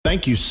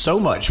Thank you so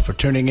much for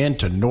tuning in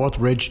to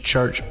Northridge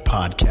Church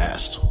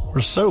Podcast. We're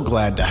so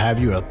glad to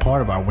have you a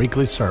part of our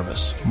weekly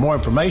service. For more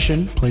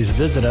information, please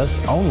visit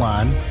us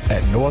online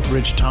at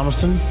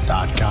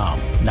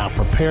northridgethomaston.com. Now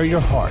prepare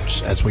your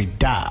hearts as we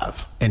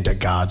dive into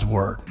God's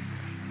Word.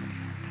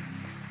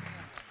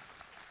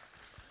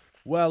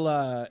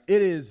 Well,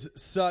 it is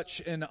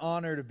such an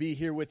honor to be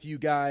here with you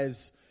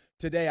guys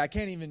today. I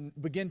can't even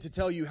begin to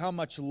tell you how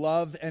much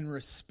love and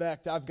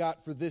respect I've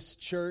got for this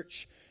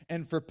church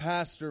and for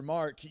Pastor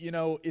Mark. You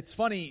know, it's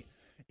funny,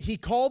 he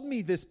called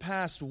me this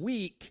past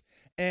week,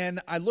 and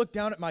I looked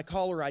down at my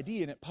caller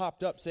ID, and it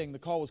popped up saying the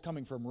call was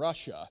coming from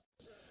Russia.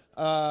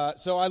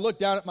 So I looked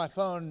down at my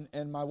phone,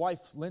 and my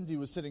wife, Lindsay,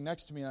 was sitting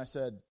next to me, and I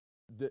said,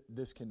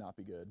 this cannot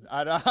be good.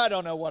 I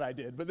don't know what I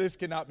did, but this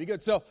cannot be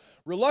good. So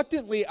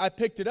reluctantly, I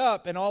picked it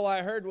up, and all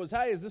I heard was,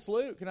 "Hey, is this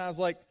Luke?" And I was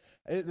like,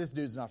 this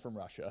dude's not from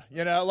Russia,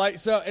 you know,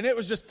 and it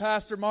was just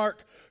Pastor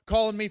Mark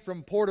calling me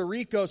from Puerto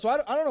Rico. So I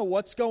don't know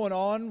what's going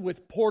on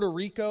with Puerto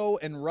Rico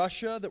and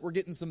Russia, that we're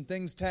getting some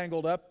things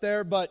tangled up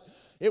there, but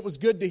it was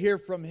good to hear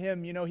from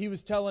him. You know, he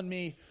was telling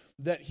me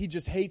that he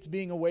just hates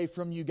being away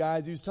from you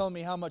guys. He was telling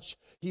me how much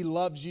he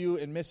loves you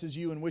and misses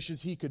you and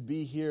wishes he could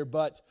be here,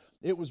 but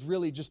it was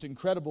really just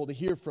incredible to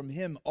hear from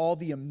him all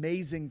the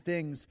amazing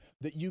things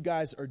that you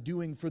guys are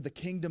doing for the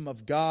kingdom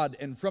of God.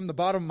 And from the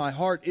bottom of my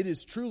heart, it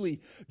is truly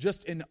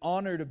just an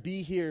honor to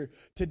be here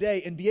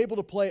today and be able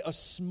to play a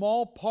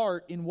small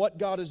part in what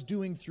God is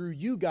doing through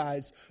you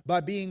guys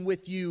by being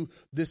with you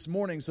this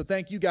morning. So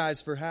thank you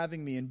guys for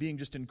having me and being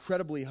just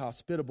incredibly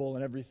hospitable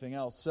and everything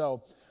else.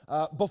 So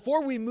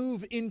before we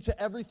move into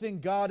everything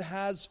God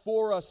has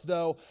for us,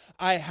 though,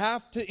 I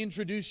have to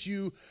introduce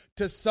you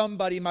to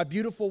somebody. My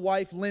beautiful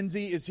wife,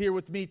 Lindsay, is here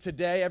with me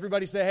today.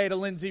 Everybody say hey to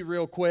Lindsay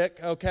real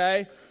quick,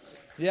 okay?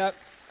 Yep.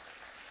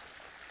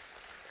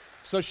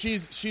 So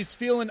she's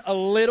feeling a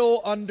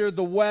little under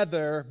the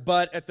weather,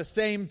 but at the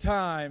same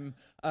time,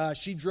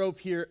 she drove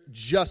here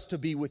just to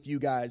be with you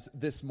guys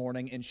this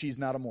morning, and she's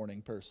not a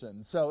morning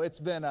person. So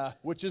it's been,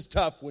 which is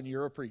tough when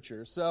you're a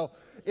preacher. So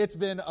it's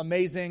been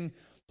amazing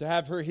to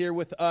have her here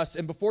with us.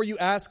 And before you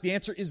ask, the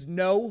answer is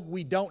no,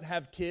 we don't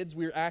have kids.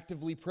 We're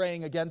actively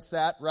praying against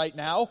that right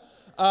now.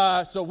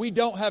 So we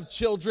don't have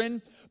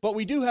children, but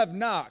we do have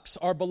Knox,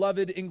 our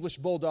beloved English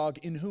bulldog,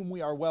 in whom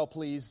we are well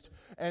pleased.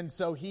 And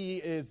so he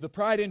is the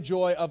pride and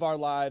joy of our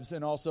lives,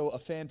 and also a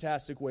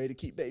fantastic way to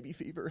keep baby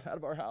fever out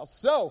of our house.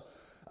 So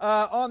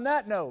on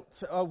that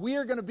note, we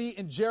are going to be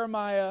in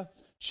Jeremiah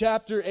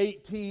chapter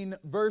 18,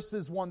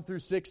 verses 1 through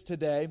 6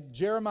 today.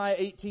 Jeremiah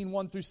 18,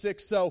 1 through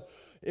 6. So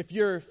if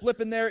you're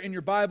flipping there in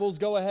your Bibles,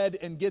 go ahead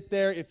and get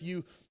there. If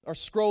you are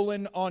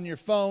scrolling on your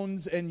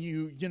phones and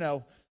you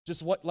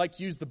just like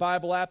to use the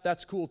Bible app,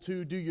 that's cool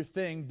too. Do your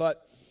thing.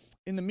 But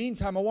in the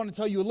meantime, I want to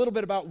tell you a little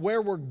bit about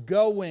where we're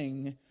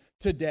going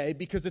today,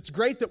 because it's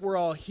great that we're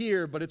all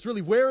here, but it's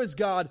really, where is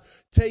God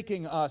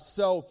taking us?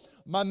 So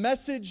my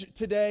message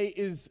today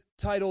is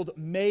titled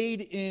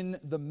Made in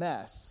the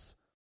Mess.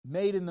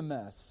 Made in the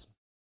Mess.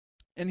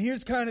 And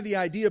here's kind of the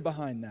idea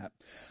behind that.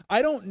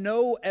 I don't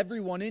know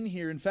everyone in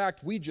here. In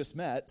fact, we just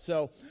met,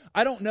 so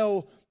I don't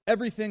know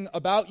everything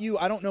about you.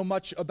 I don't know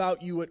much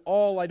about you at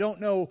all. I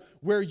don't know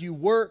where you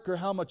work or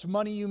how much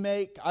money you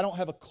make. I don't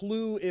have a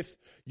clue if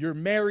you're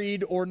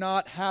married or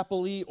not,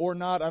 happily or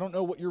not. I don't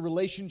know what your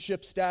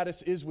relationship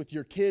status is with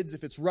your kids,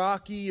 if it's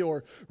rocky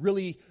or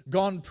really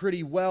gone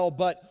pretty well.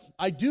 But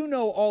I do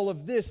know all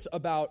of this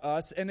about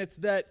us, and it's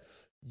that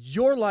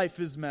your life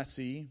is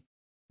messy,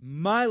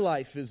 my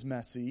life is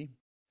messy.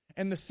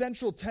 And the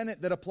central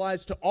tenet that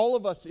applies to all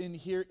of us in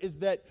here is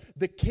that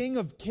the King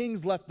of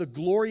Kings left the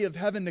glory of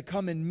heaven to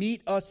come and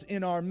meet us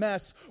in our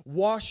mess,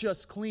 wash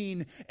us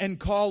clean, and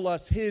call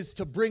us His,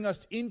 to bring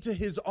us into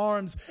His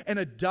arms and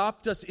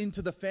adopt us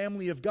into the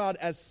family of God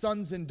as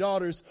sons and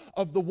daughters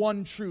of the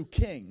one true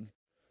King.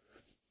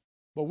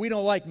 But we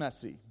don't like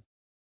messy.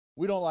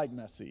 We don't like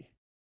messy.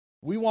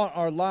 We want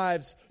our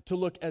lives to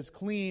look as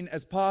clean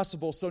as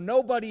possible. So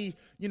nobody,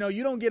 you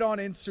don't get on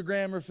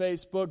Instagram or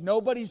Facebook.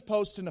 Nobody's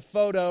posting a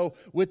photo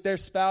with their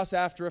spouse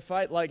after a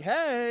fight like,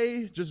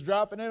 hey, just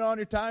dropping it on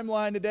your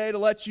timeline today to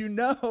let you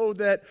know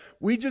that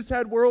we just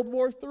had World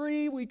War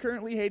III. We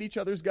currently hate each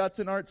other's guts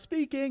and aren't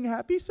speaking.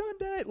 Happy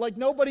Sunday. Like,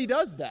 nobody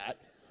does that.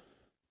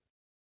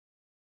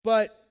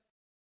 But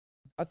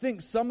I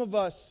think some of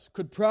us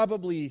could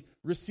probably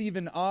receive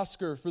an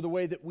Oscar for the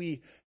way that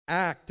we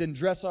act and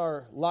dress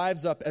our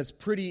lives up as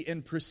pretty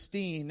and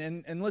pristine.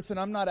 And listen,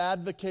 I'm not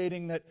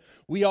advocating that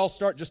we all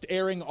start just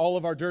airing all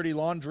of our dirty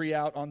laundry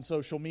out on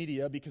social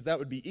media, because that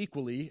would be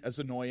equally as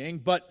annoying.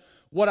 But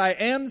what I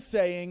am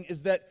saying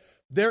is that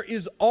there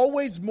is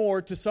always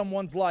more to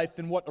someone's life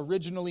than what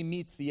originally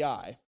meets the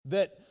eye.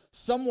 That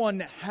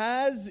someone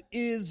has,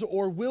 is,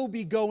 or will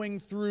be going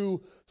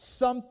through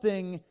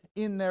something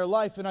in their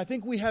life. And I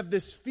think we have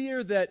this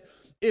fear that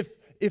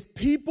if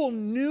people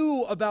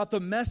knew about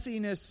the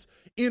messiness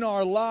in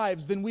our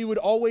lives, then we would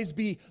always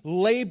be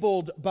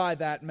labeled by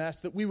that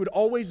mess, that we would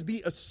always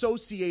be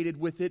associated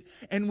with it,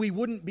 and we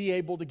wouldn't be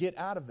able to get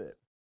out of it.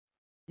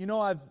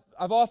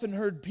 I've often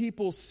heard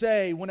people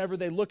say whenever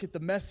they look at the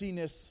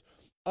messiness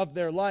of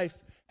their life,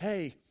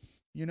 hey,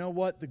 you know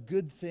what? The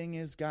good thing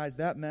is, guys,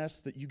 that mess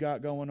that you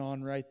got going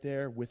on right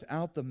there,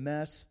 without the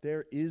mess,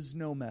 there is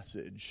no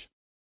message.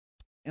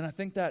 And I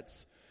think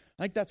that's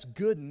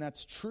good and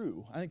that's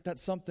true. I think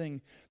that's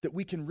something that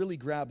we can really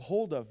grab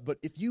hold of. But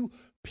if you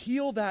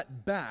peel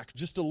that back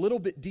just a little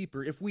bit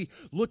deeper, if we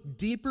look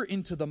deeper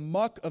into the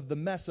muck of the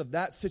mess of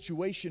that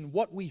situation,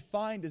 what we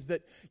find is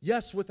that,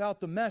 yes,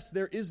 without the mess,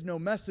 there is no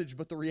message.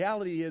 But the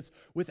reality is,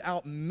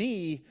 without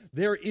me,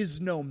 there is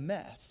no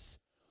mess.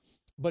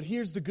 But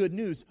here's the good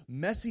news.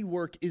 Messy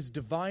work is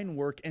divine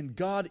work, and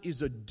God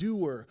is a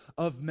doer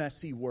of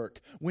messy work.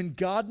 When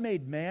God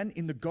made man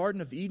in the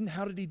Garden of Eden,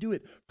 how did he do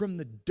it? From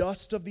the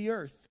dust of the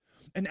earth.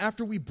 And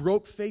after we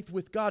broke faith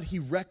with God, he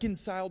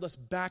reconciled us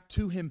back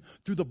to him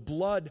through the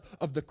blood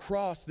of the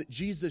cross that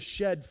Jesus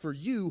shed for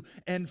you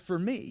and for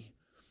me.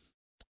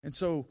 And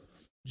so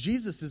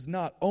Jesus is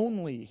not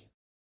only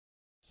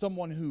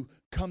someone who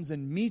comes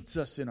and meets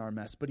us in our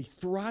mess, but he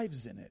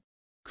thrives in it,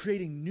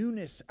 creating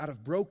newness out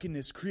of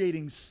brokenness,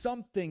 creating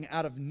something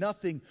out of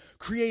nothing,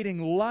 creating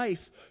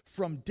life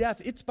from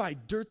death. It's by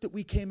dirt that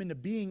we came into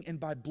being, and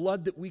by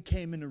blood that we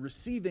came into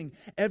receiving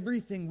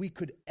everything we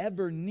could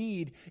ever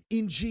need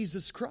in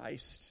Jesus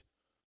Christ.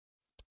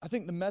 I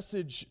think the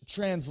Message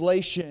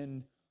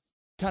translation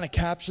kind of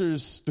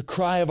captures the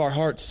cry of our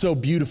hearts so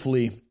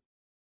beautifully.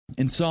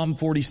 In Psalm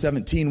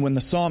 40:17, when the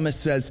psalmist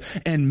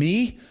says, "And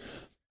me,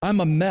 I'm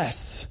a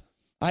mess.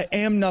 I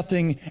am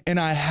nothing and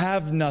I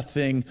have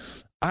nothing.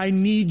 I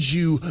need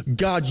you,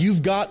 God.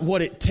 You've got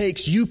what it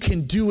takes. You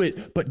can do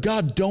it. But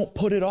God, don't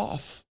put it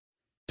off.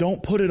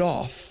 Don't put it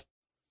off."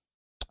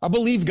 I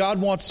believe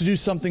God wants to do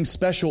something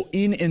special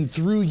in and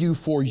through you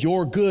for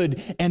your good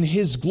and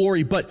his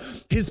glory. But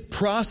his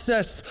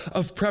process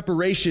of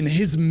preparation,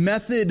 his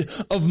method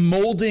of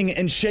molding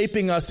and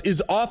shaping us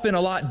is often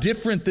a lot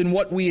different than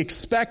what we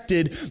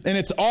expected. And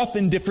it's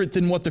often different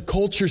than what the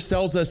culture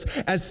sells us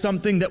as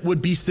something that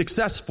would be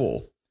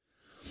successful.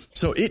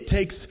 So it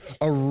takes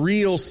a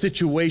real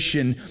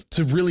situation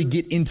to really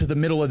get into the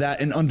middle of that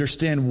and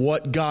understand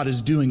what God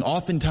is doing.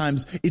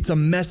 Oftentimes, it's a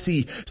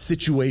messy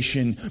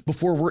situation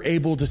before we're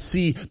able to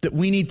see that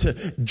we need to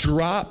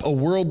drop a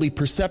worldly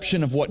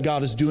perception of what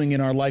God is doing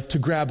in our life, to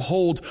grab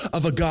hold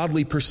of a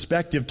godly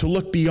perspective, to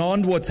look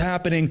beyond what's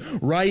happening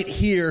right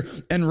here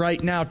and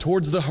right now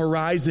towards the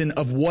horizon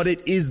of what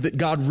it is that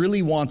God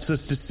really wants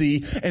us to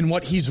see and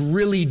what he's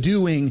really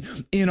doing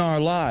in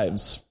our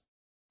lives.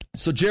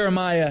 So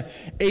Jeremiah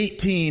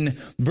 18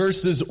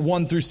 verses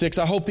 1 through 6.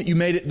 I hope that you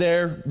made it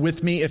there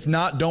with me. If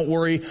not, don't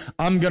worry.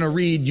 I'm going to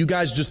read. You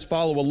guys just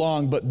follow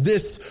along. But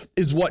this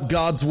is what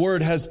God's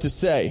word has to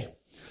say.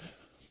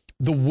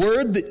 The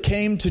word that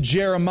came to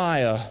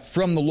Jeremiah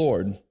from the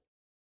Lord.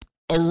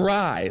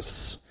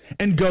 Arise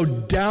and go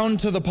down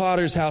to the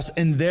potter's house,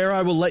 and there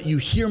I will let you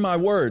hear my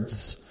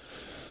words.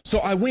 So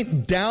I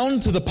went down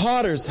to the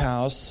potter's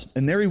house,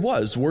 and there he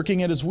was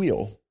working at his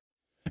wheel.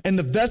 And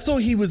the vessel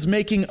he was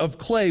making of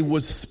clay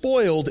was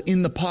spoiled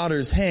in the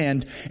potter's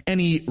hand,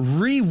 and he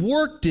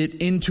reworked it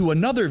into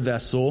another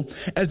vessel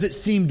as it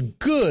seemed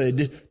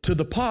good to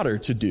the potter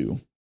to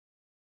do.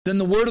 Then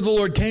the word of the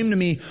Lord came to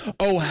me,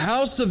 O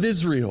house of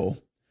Israel.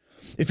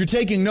 If you're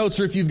taking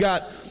notes, or if you've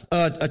got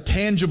a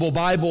tangible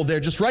Bible there,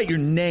 just write your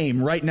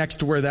name right next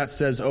to where that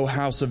says, O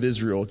house of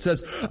Israel. It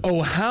says,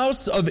 O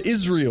house of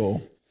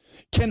Israel.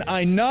 Can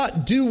I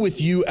not do with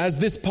you as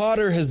this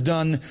potter has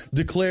done,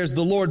 declares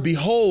the Lord?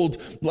 Behold,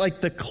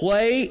 like the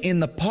clay in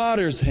the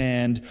potter's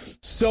hand,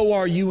 so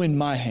are you in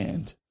my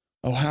hand,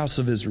 O house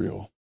of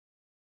Israel.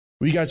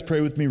 Will you guys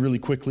pray with me really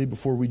quickly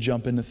before we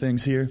jump into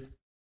things here?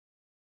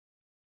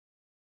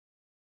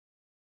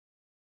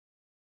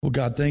 Well,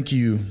 God, thank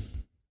you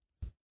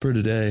for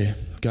today.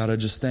 God, I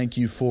just thank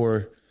you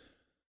for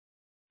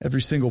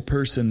every single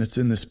person that's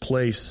in this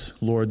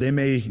place, Lord. They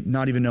may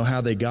not even know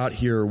how they got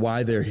here or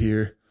why they're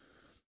here.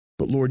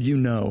 But Lord, you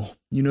know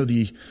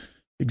the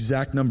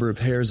exact number of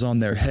hairs on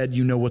their head.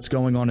 You know what's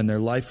going on in their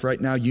life right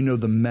now. You know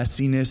the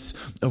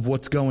messiness of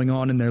what's going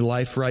on in their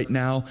life right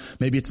now.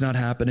 Maybe it's not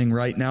happening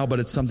right now, but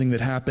it's something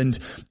that happened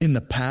in the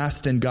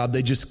past. And God,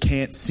 they just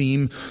can't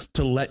seem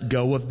to let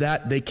go of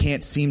that. They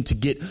can't seem to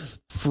get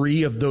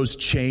free of those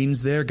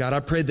chains there. God,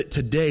 I pray that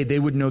today they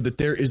would know that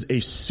there is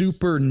a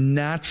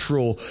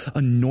supernatural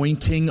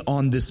anointing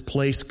on this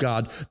place,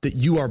 God, that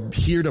you are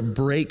here to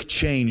break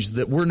chains,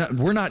 that we're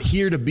not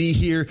here to be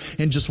here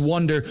and just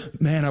wonder,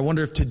 man, I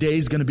wonder if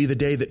today's going to be the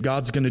day that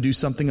God's going to do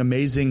something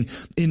amazing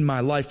in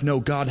my life.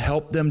 No, God,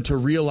 help them to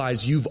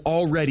realize you've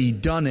already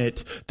done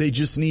it. They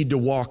just need to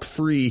walk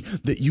free,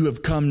 that you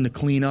have come to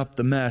clean up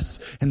the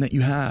mess, and that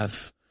you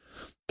have.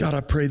 God,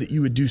 I pray that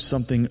you would do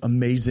something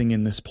amazing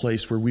in this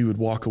place where we would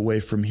walk away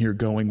from here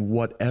going,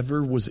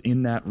 whatever was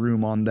in that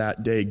room on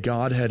that day,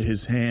 God had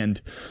his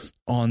hand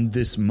on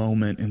this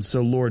moment. And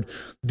so, Lord,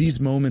 these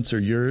moments are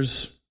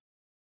yours.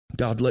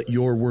 God, let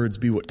your words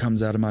be what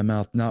comes out of my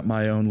mouth, not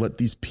my own. Let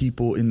these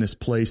people in this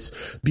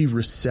place be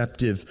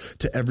receptive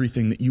to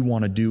everything that you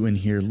want to do in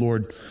here.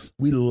 Lord,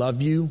 we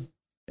love you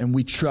and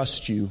we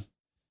trust you.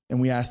 And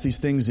we ask these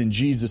things in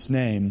Jesus'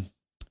 name.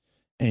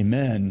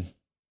 Amen.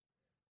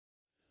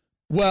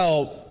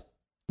 Well,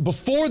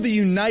 before the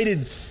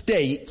United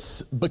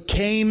States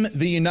became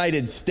the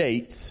United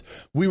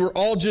States, we were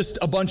all just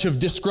a bunch of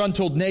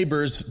disgruntled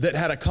neighbors that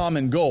had a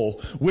common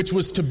goal, which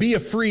was to be a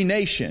free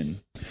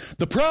nation.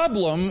 The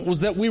problem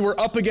was that we were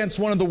up against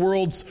one of the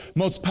world's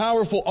most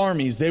powerful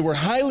armies. They were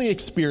highly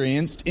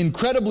experienced,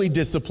 incredibly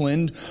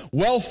disciplined,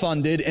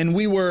 well-funded, and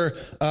we were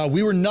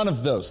none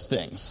of those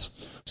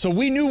things. So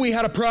we knew we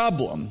had a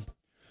problem.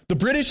 The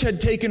British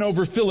had taken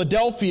over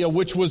Philadelphia,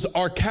 which was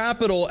our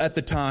capital at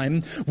the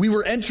time. We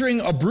were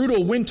entering a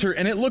brutal winter,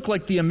 and it looked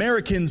like the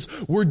Americans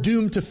were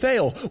doomed to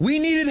fail. We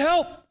needed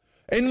help,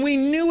 and we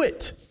knew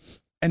it.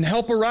 And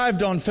help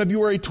arrived on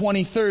February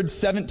 23rd,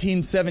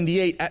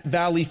 1778 at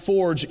Valley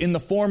Forge in the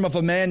form of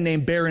a man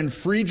named Baron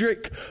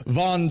Friedrich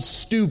von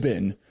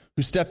Steuben,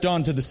 who stepped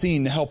onto the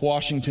scene to help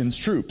Washington's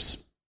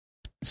troops.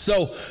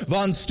 So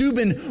von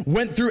Steuben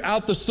went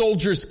throughout the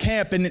soldiers'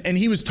 camp, and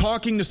he was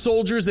talking to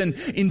soldiers and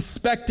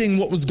inspecting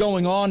what was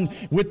going on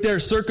with their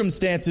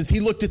circumstances. He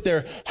looked at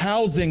their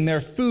housing,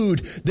 their food,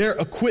 their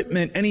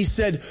equipment, and he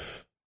said,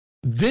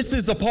 "This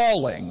is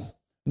appalling.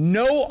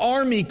 No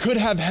army could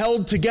have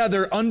held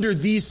together under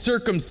these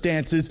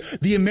circumstances.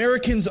 The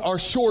Americans are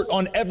short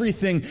on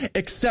everything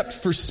except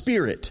for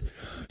spirit."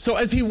 So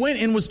as he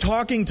went and was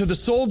talking to the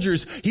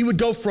soldiers, he would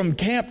go from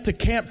camp to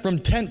camp, from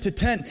tent to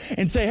tent,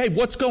 and say, "Hey,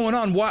 what's going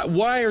on?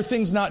 Why are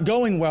things not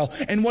going well?"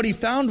 And what he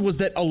found was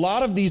that a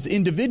lot of these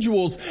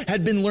individuals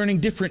had been learning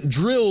different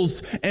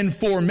drills and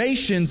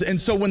formations. And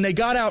so when they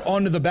got out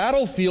onto the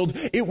battlefield,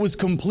 it was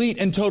complete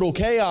and total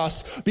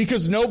chaos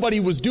because nobody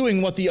was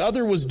doing what the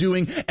other was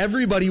doing.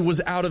 Everybody was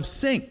out of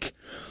sync.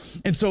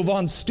 And so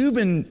von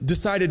Steuben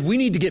decided we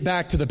need to get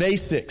back to the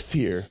basics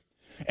here.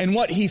 And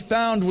what he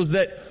found was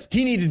that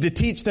he needed to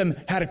teach them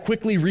how to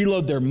quickly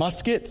reload their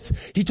muskets.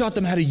 He taught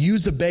them how to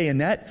use a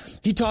bayonet.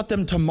 He taught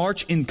them to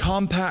march in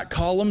compact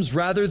columns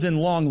rather than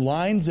long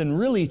lines. And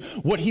really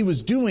what he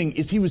was doing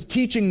is he was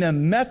teaching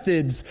them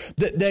methods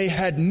that they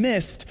had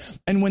missed.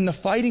 And when the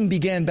fighting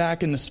began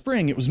back in the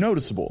spring, it was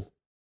noticeable.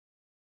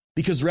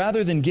 Because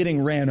rather than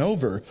getting ran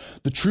over,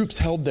 the troops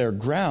held their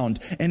ground.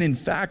 And in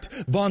fact,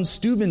 von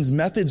Steuben's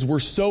methods were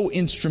so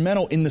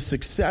instrumental in the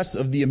success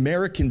of the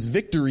Americans'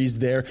 victories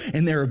there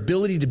and their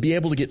ability to be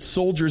able to get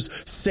soldiers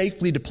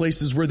safely to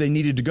places where they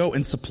needed to go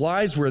and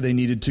supplies where they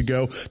needed to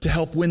go to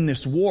help win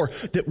this war,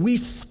 that we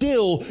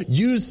still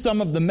use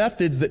some of the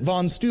methods that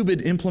von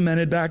Steuben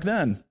implemented back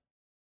then.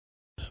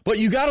 But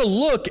you got to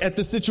look at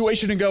the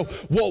situation and go,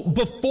 well,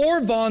 before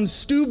von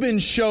Steuben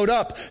showed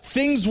up,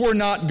 things were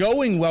not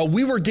going well.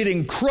 We were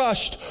getting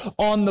crushed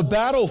on the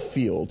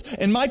battlefield.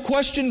 And my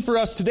question for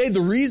us today, the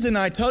reason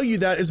I tell you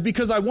that is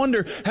because I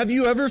wonder, have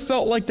you ever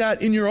felt like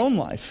that in your own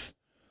life?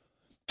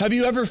 Have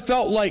you ever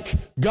felt like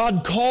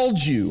God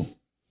called you,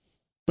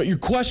 but you're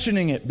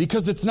questioning it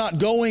because it's not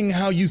going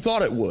how you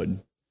thought it would?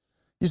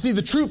 You see,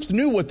 the troops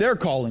knew what their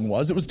calling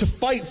was. It was to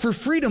fight for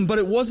freedom, but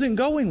it wasn't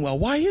going well.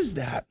 Why is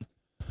that?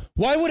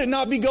 Why would it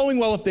not be going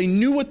well if they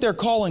knew what their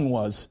calling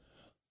was?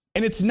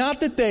 And it's not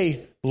that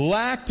they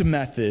lacked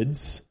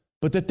methods,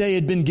 but that they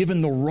had been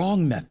given the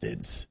wrong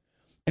methods.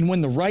 And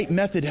when the right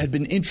method had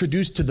been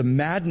introduced to the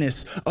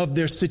madness of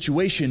their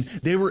situation,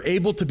 they were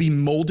able to be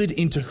molded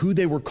into who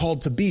they were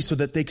called to be so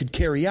that they could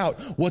carry out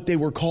what they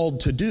were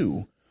called to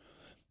do.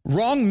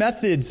 Wrong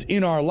methods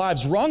in our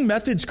lives, wrong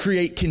methods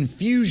create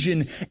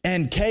confusion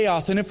and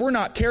chaos. And if we're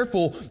not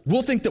careful,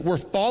 we'll think that we're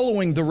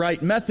following the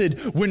right method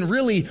when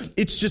really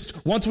it's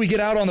just once we get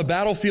out on the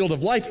battlefield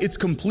of life, it's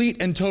complete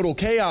and total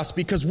chaos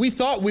because we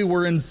thought we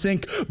were in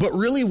sync, but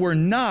really we're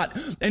not.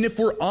 And if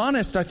we're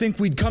honest, I think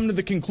we'd come to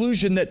the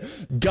conclusion that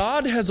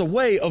God has a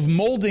way of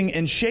molding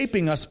and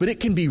shaping us, but it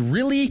can be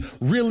really,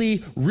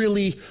 really,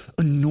 really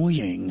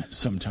annoying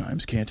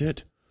sometimes, can't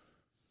it?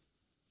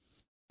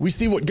 We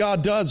see what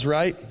God does,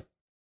 right?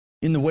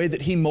 In the way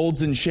that he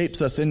molds and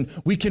shapes us. And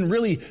we can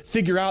really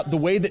figure out the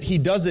way that he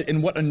does it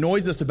and what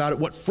annoys us about it,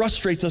 what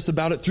frustrates us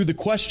about it through the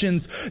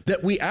questions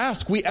that we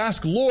ask. We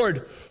ask,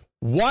 Lord,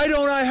 why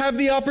don't I have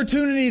the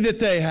opportunity that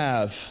they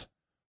have?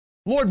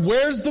 Lord,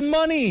 where's the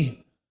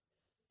money?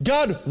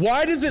 God,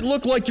 why does it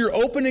look like you're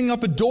opening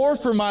up a door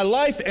for my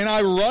life and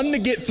I run to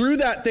get through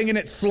that thing and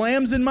it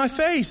slams in my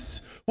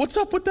face? What's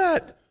up with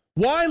that?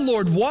 Why,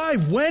 Lord? Why?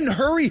 When?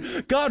 Hurry.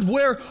 God,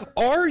 where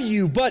are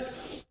you? But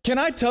can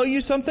I tell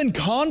you something?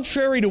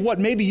 Contrary to what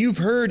maybe you've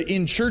heard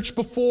in church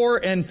before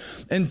and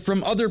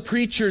from other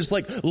preachers,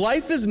 like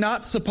life is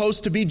not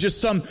supposed to be just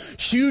some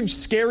huge,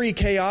 scary,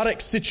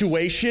 chaotic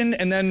situation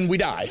and then we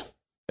die.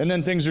 And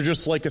then things are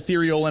just like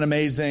ethereal and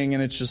amazing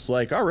and it's just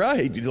like, all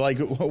right, like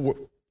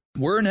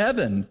we're in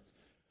heaven.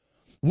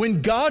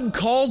 When God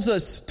calls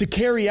us to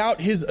carry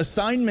out his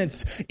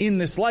assignments in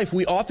this life,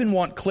 we often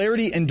want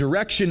clarity and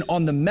direction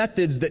on the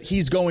methods that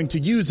he's going to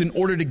use in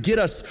order to get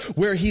us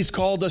where he's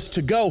called us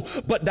to go.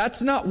 But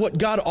that's not what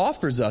God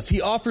offers us.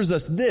 He offers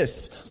us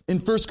this in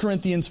 1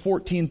 Corinthians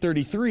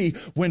 14:33,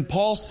 when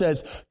Paul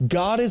says,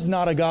 God is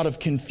not a God of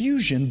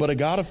confusion, but a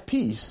God of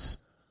peace.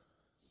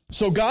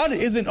 So God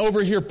isn't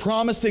over here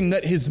promising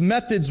that his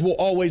methods will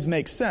always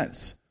make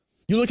sense.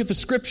 You look at the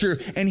scripture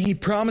and he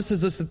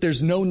promises us that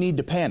there's no need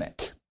to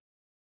panic.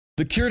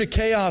 The cure to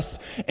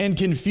chaos and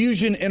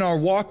confusion in our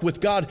walk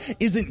with God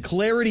isn't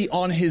clarity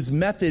on his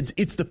methods.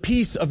 It's the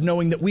peace of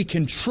knowing that we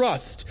can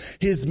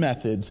trust his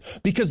methods.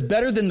 Because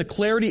better than the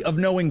clarity of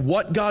knowing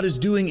what God is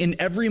doing in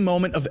every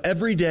moment of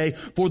every day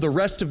for the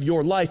rest of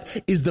your life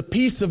is the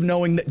peace of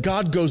knowing that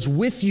God goes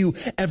with you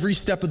every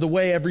step of the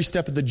way, every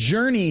step of the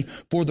journey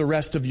for the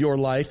rest of your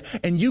life.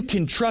 And you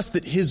can trust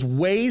that his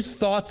ways,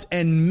 thoughts,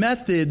 and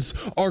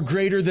methods are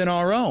greater than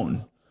our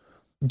own.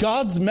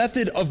 God's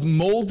method of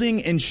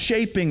molding and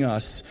shaping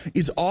us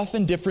is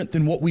often different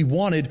than what we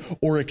wanted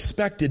or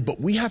expected, but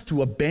we have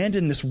to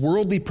abandon this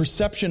worldly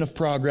perception of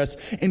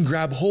progress and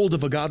grab hold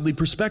of a godly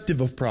perspective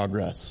of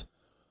progress.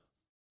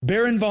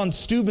 Baron von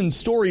Steuben's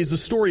story is a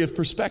story of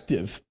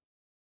perspective.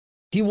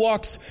 He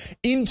walks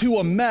into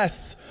a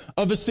mess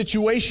of a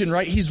situation,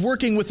 right? He's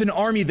working with an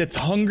army that's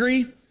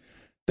hungry.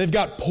 They've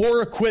got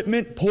poor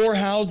equipment, poor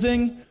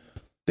housing.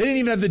 They didn't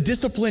even have the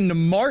discipline to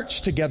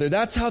march together.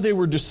 That's how they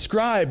were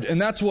described. And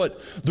that's what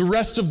the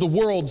rest of the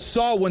world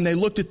saw when they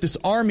looked at this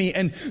army.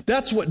 And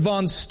that's what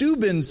von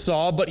Steuben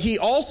saw. But he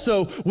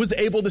also was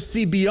able to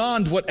see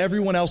beyond what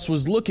everyone else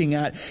was looking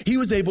at. He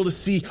was able to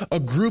see a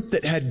group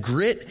that had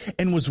grit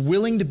and was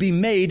willing to be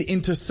made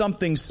into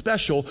something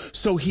special.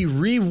 So he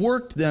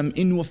reworked them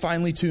into a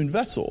finely tuned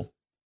vessel.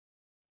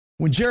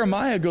 When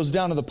Jeremiah goes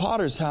down to the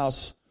potter's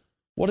house,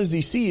 what does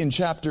he see in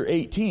chapter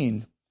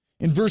 18?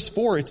 In verse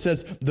 4, it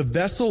says, the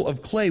vessel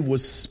of clay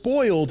was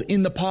spoiled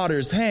in the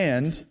potter's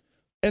hand,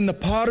 and the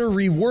potter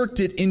reworked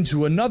it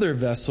into another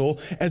vessel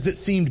as it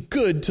seemed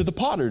good to the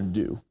potter to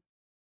do.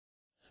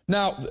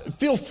 Now,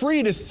 feel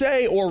free to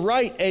say or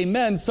write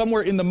amen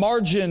somewhere in the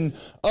margin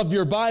of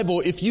your Bible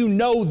if you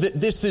know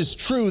that this is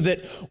true, that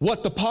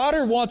what the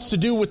potter wants to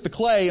do with the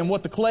clay and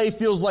what the clay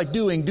feels like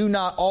doing do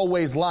not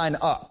always line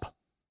up.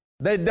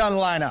 They don't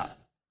line up.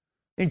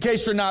 In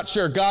case you're not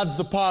sure, God's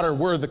the potter,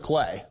 we're the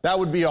clay. That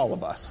would be all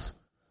of us.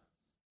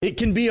 It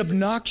can be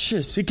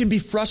obnoxious. It can be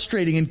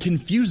frustrating and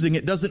confusing.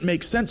 It doesn't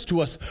make sense to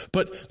us.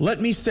 But let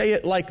me say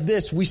it like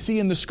this. We see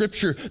in the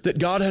scripture that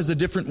God has a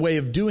different way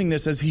of doing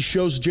this as he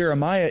shows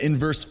Jeremiah in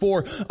verse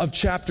 4 of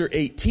chapter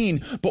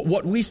 18. But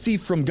what we see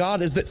from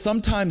God is that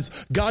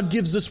sometimes God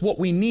gives us what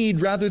we need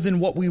rather than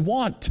what we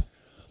want.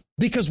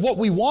 Because what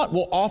we want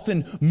will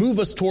often move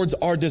us towards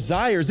our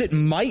desires. It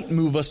might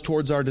move us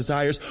towards our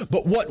desires,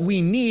 but what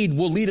we need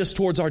will lead us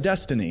towards our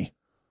destiny.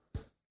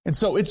 And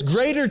so it's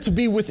greater to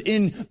be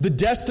within the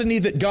destiny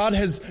that God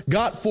has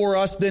got for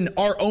us than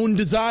our own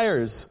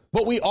desires.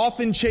 But we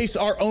often chase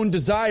our own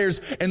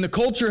desires, and the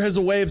culture has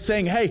a way of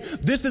saying, hey,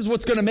 this is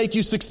what's going to make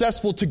you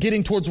successful to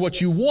getting towards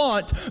what you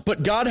want.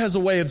 But God has a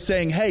way of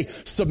saying, hey,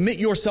 submit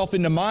yourself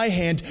into my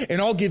hand,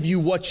 and I'll give you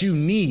what you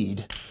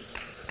need.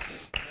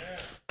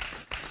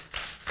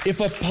 If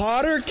a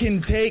potter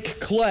can take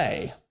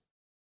clay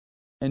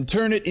and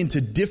turn it into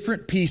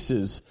different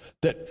pieces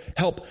that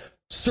help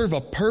serve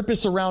a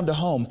purpose around a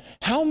home,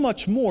 how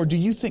much more do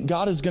you think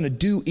God is going to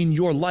do in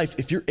your life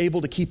if you're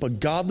able to keep a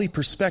godly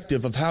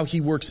perspective of how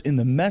he works in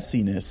the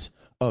messiness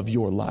of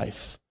your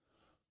life?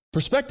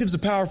 Perspective's a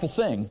powerful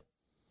thing.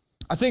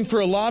 I think for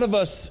a lot of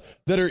us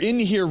that are in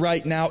here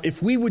right now,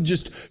 if we would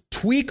just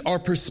tweak our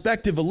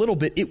perspective a little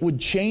bit, it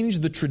would change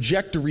the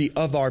trajectory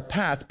of our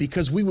path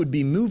because we would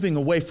be moving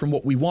away from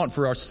what we want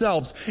for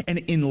ourselves and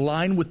in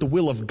line with the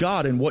will of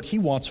God and what he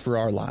wants for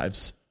our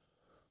lives.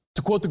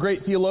 To quote the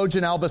great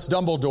theologian Albus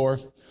Dumbledore,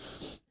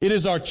 it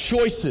is our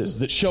choices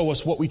that show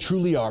us what we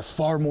truly are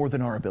far more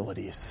than our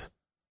abilities.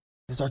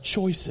 It is our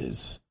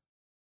choices.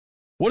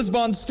 What does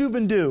von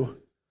Steuben do?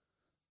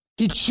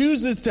 He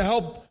chooses to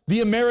help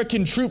the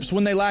American troops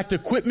when they lacked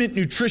equipment,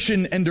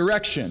 nutrition, and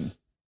direction.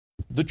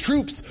 The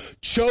troops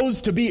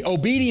chose to be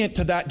obedient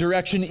to that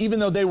direction, even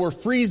though they were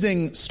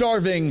freezing,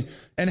 starving,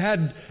 and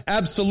had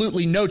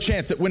absolutely no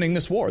chance at winning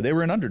this war. They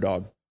were an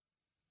underdog.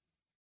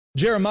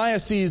 Jeremiah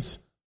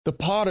sees the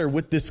potter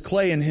with this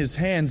clay in his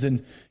hands,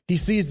 and he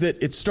sees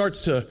that it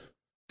starts to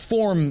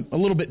form a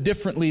little bit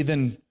differently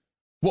than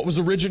what was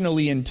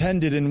originally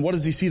intended. And what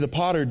does he see the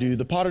potter do?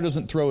 The potter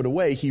doesn't throw it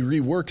away, he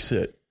reworks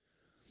it.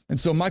 And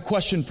so my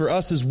question for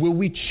us is, will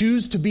we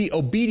choose to be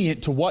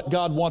obedient to what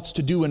God wants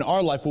to do in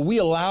our life? Will we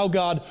allow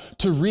God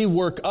to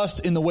rework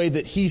us in the way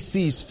that he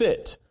sees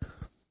fit?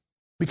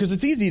 Because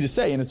it's easy to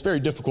say and it's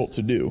very difficult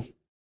to do.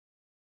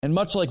 And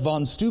much like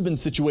von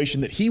Steuben's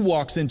situation that he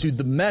walks into,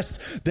 the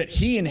mess that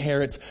he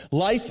inherits,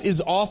 life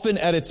is often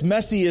at its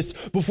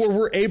messiest before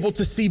we're able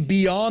to see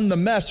beyond the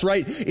mess,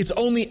 right? It's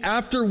only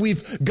after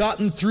we've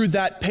gotten through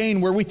that pain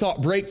where we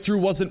thought breakthrough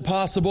wasn't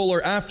possible,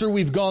 or after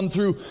we've gone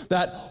through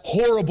that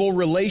horrible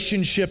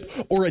relationship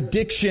or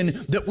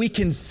addiction that we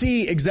can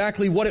see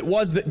exactly what it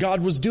was that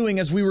God was doing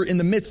as we were in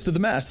the midst of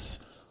the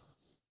mess.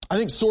 I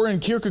think Soren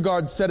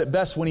Kierkegaard said it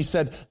best when he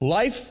said,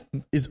 life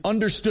is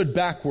understood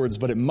backwards,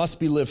 but it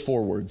must be lived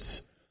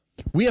forwards.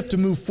 We have to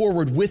move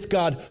forward with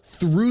God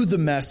through the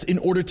mess in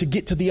order to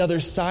get to the other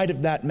side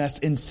of that mess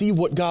and see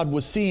what God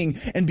was seeing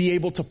and be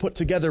able to put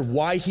together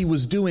why he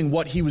was doing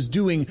what he was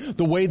doing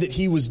the way that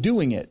he was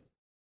doing it.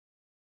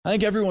 I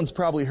think everyone's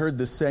probably heard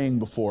this saying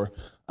before.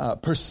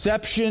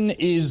 Perception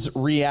is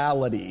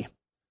reality.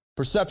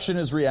 Perception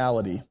is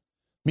reality.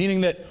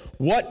 Meaning that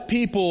what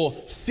people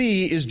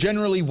see is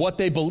generally what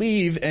they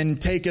believe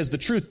and take as the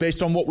truth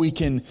based on what we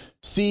can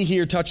see,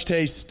 hear, touch,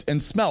 taste,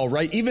 and smell,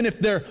 right? Even if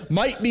there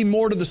might be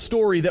more to the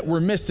story that we're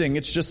missing,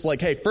 it's just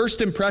like, hey,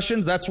 first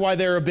impressions, that's why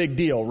they're a big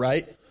deal,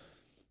 right?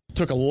 It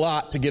took a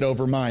lot to get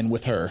over mine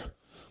with her.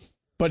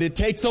 But it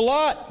takes a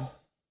lot.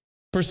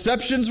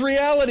 Perception's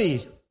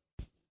reality.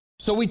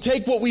 So we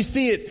take what we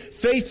see at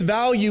face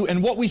value,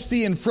 and what we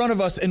see in front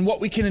of us and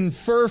what we can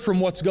infer from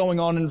what's going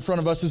on in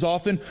front of us is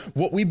often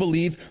what we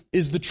believe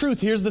is the truth.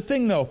 Here's the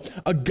thing though,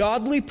 a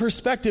godly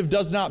perspective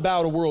does not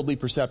bow to worldly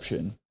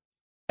perception,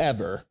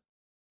 ever.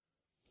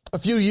 A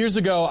few years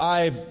ago,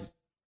 I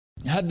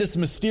had this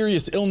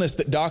mysterious illness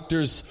that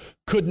doctors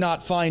could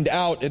not find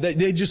out.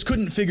 They just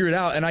couldn't figure it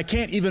out. And I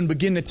can't even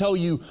begin to tell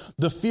you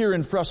the fear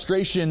and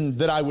frustration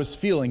that I was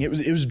feeling. It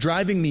was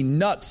driving me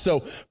nuts. So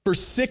for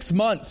 6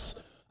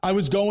 months, I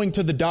was going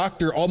to the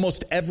doctor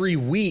almost every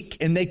week,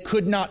 and they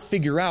could not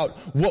figure out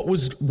what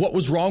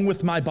was wrong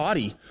with my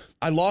body.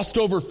 I lost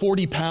over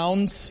 40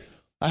 pounds.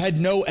 I had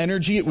no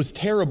energy. It was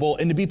terrible.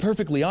 And to be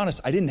perfectly honest,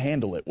 I didn't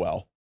handle it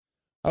well.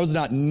 I was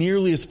not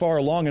nearly as far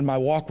along in my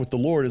walk with the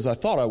Lord as I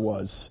thought I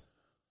was.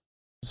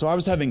 So I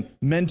was having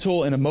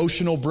mental and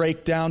emotional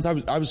breakdowns.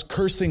 I was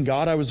cursing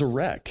God. I was a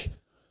wreck.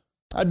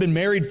 I'd been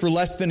married for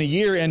less than a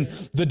year, and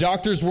the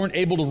doctors weren't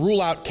able to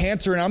rule out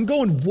cancer. And I'm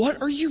going, what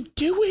are you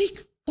doing?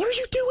 What are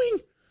you doing?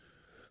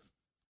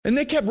 And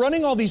they kept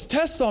running all these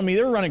tests on me.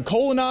 They were running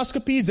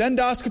colonoscopies,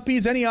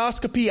 endoscopies, any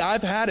oscopy.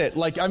 I've had it.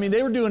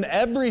 They were doing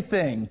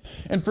everything.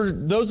 And for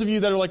those of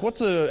you that are like,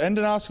 what's an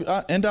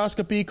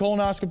endoscopy,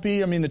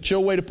 colonoscopy? The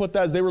chill way to put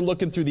that is they were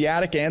looking through the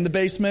attic and the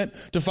basement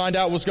to find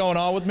out what's going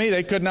on with me.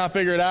 They could not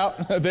figure it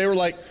out. They were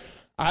like,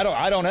 I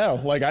don't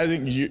know. I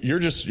think you're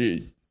just,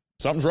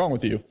 something's wrong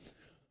with you.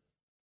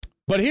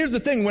 But here's the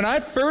thing. When I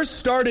first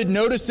started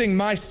noticing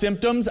my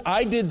symptoms,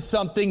 I did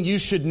something you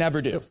should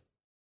never do.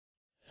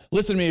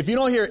 Listen to me. If you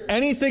don't hear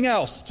anything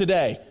else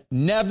today,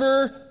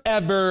 never,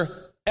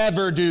 ever,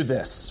 ever do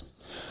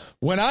this.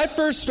 When I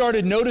first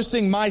started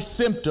noticing my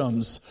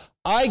symptoms,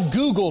 I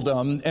Googled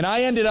them, and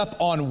I ended up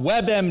on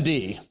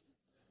WebMD.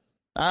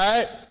 All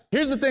right?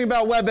 Here's the thing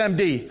about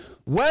WebMD.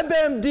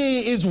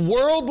 WebMD is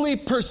worldly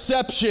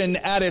perception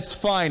at its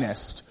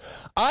finest.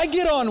 I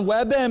get on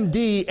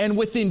WebMD, and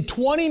within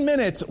 20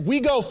 minutes, we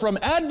go from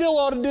Advil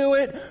ought to do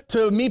it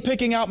to me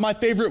picking out my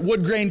favorite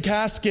wood grain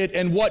casket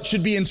and what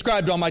should be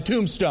inscribed on my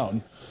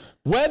tombstone.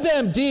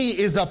 WebMD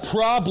is a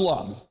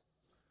problem.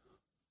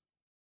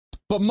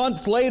 But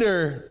months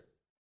later,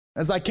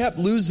 as I kept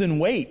losing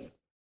weight,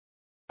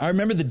 I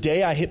remember the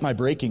day I hit my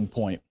breaking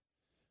point.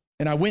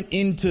 And I went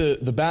into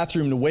the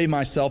bathroom to weigh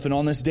myself, and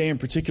on this day in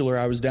particular,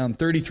 I was down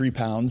 33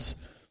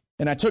 pounds.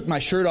 And I took my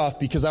shirt off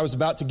because I was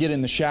about to get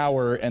in the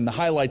shower, and the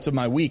highlights of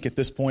my week at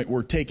this point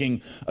were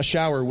taking a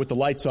shower with the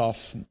lights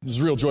off. It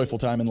was a real joyful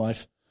time in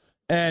life.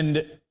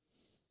 And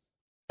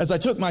as I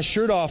took my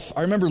shirt off,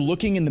 I remember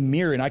looking in the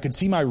mirror, and I could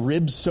see my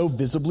ribs so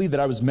visibly that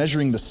I was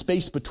measuring the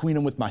space between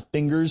them with my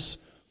fingers.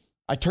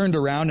 I turned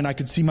around, and I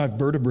could see my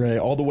vertebrae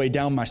all the way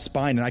down my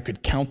spine, and I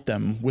could count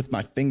them with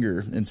my finger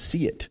and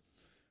see it.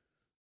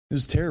 It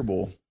was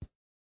terrible.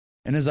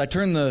 And as I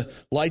turned the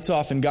lights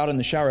off and got in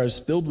the shower, I was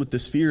filled with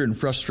this fear and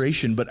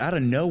frustration. But out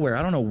of nowhere,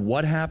 I don't know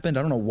what happened.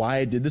 I don't know why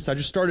I did this. I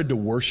just started to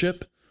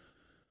worship,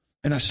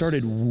 and I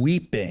started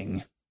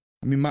weeping.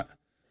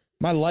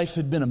 My life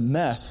had been a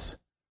mess.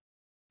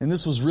 And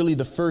this was really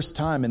the first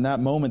time in that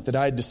moment that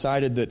I had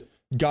decided that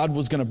God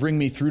was going to bring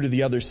me through to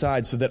the other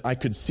side so that I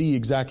could see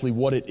exactly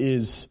what it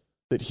is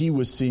that he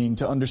was seeing,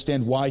 to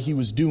understand why he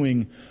was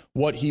doing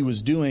what he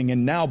was doing.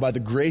 And now, by the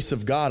grace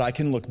of God, I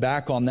can look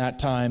back on that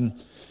time,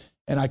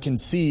 and I can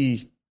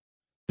see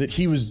that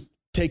he was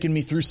taking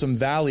me through some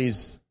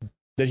valleys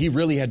that he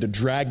really had to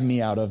drag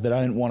me out of, that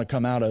I didn't want to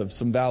come out of.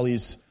 Some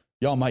valleys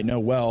y'all might know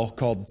well,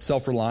 called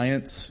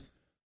self-reliance,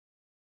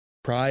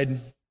 pride,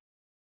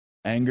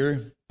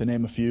 anger, to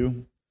name a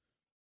few.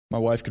 My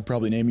wife could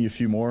probably name you a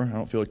few more. I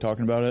don't feel like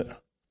talking about it.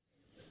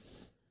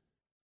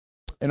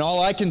 And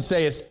all I can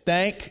say is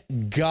thank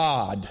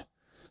God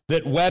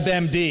that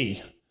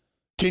WebMD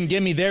can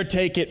give me their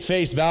take at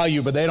face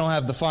value, but they don't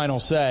have the final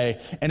say.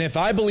 And if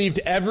I believed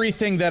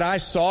everything that I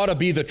saw to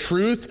be the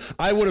truth,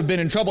 I would have been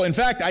in trouble. In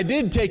fact, I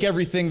did take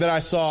everything that I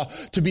saw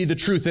to be the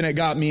truth, and it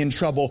got me in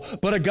trouble.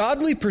 But a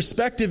godly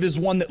perspective is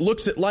one that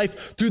looks at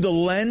life through the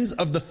lens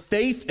of the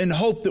faith and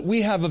hope that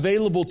we have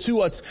available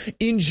to us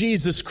in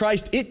Jesus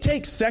Christ. It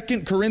takes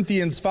 2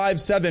 Corinthians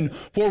 5:7,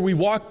 for we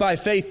walk by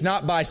faith,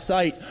 not by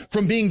sight,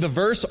 from being the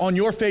verse on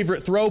your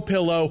favorite throw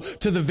pillow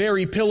to the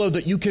very pillow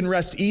that you can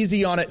rest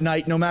easy on at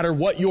night, no matter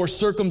what what your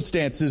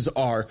circumstances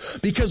are.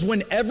 Because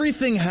when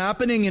everything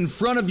happening in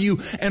front of you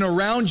and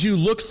around you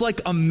looks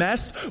like a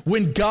mess,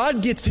 when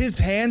God gets his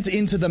hands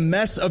into the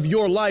mess of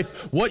your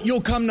life, what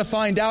you'll come to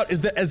find out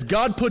is that as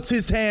God puts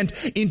his hand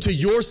into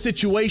your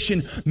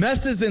situation,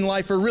 messes in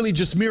life are really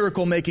just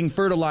miracle-making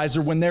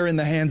fertilizer when they're in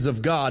the hands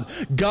of God.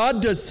 God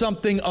does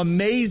something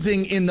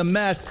amazing in the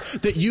mess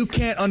that you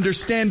can't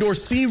understand or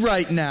see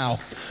right now.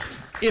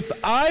 If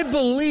I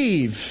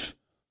believe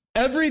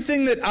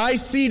everything that I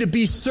see to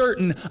be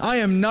certain, I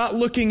am not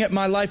looking at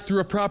my life through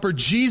a proper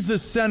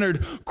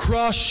Jesus-centered,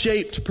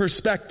 cross-shaped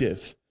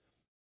perspective.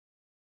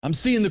 I'm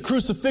seeing the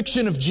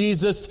crucifixion of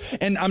Jesus,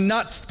 and I'm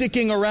not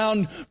sticking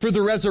around for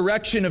the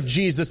resurrection of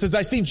Jesus. As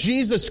I see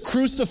Jesus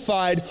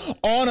crucified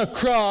on a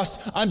cross,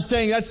 I'm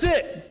saying, that's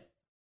it.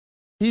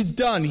 He's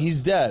done.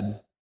 He's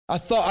dead. I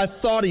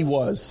thought he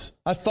was.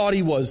 I thought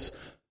he was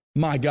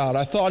my God.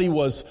 I thought he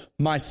was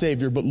my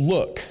Savior. But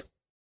look,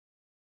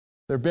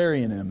 they're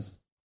burying him.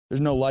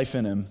 There's no life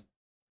in him.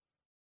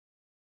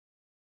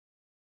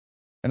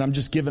 And I'm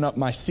just giving up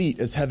my seat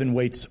as heaven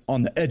waits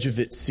on the edge of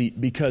its seat,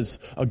 because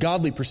a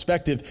godly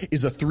perspective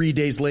is a 3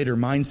 days later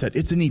mindset.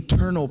 It's an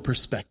eternal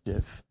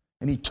perspective,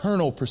 an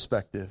eternal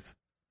perspective.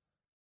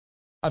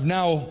 I've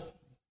now,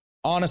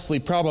 honestly,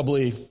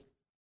 probably,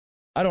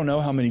 I don't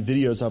know how many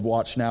videos I've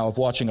watched now of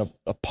watching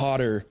a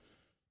potter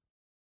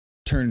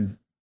turn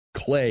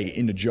clay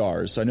into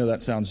jars. I know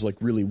that sounds like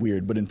really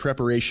weird, but in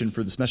preparation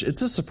for this message,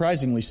 it's a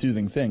surprisingly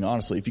soothing thing,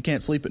 honestly. If you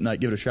can't sleep at night,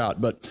 give it a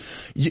shot. But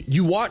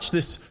you watch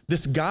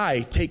this guy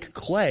take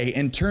clay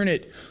and turn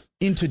it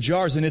into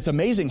jars, and it's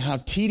amazing how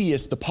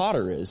tedious the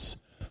potter is.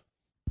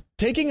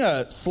 Taking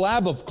a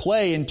slab of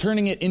clay and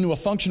turning it into a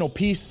functional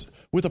piece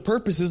with a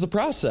purpose is a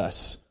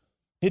process.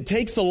 It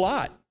takes a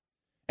lot.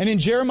 And in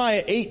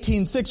Jeremiah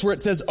 18:6, where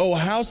it says, "O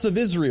house of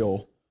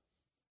Israel,"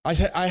 I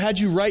had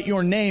you write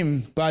your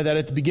name by that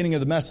at the beginning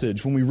of the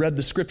message when we read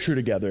the scripture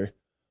together.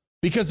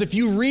 Because if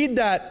you read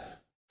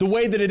that the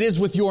way that it is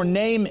with your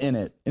name in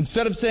it,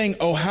 instead of saying,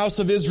 "O house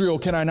of Israel,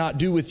 can I not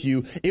do with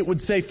you?" it would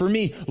say, for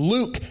me,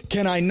 "Luke,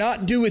 can I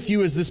not do with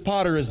you as this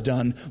potter has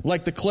done?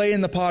 Like the clay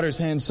in the potter's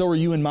hand, so are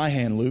you in my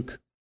hand,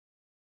 Luke."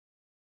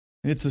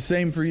 And it's the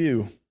same for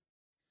you.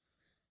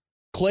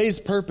 Clay's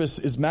purpose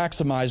is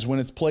maximized when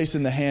it's placed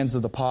in the hands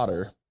of the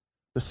potter.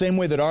 The same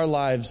way that our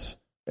lives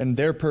and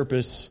their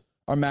purpose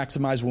are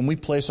maximized when we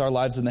place our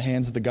lives in the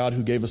hands of the God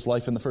who gave us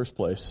life in the first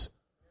place.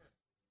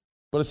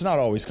 But it's not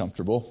always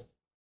comfortable.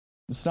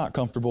 It's not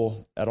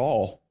comfortable at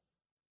all.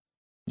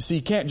 You see,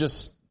 you can't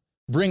just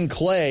bring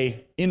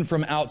clay in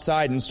from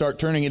outside and start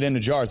turning it into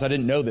jars. I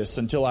didn't know this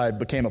until I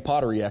became a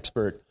pottery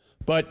expert.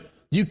 But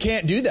you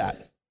can't do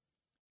that.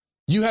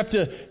 You have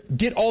to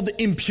get all the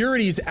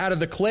impurities out of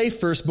the clay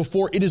first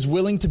before it is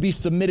willing to be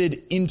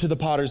submitted into the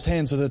potter's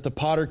hand, so that the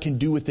potter can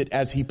do with it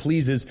as he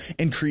pleases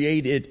and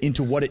create it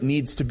into what it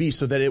needs to be,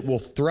 so that it will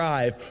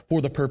thrive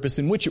for the purpose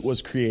in which it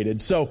was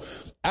created. So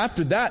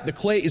after that, the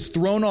clay is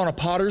thrown on a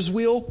potter's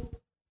wheel,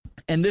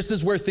 and this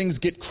is where things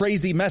get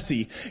crazy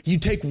messy. You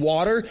take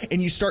water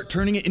and you start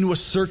turning it into a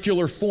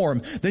circular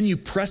form. Then you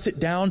press it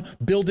down,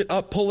 build it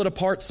up, pull it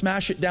apart,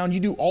 smash it down. You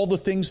do all the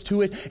things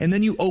to it, and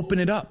then you open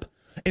it up.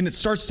 And it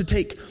starts to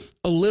take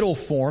a little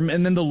form,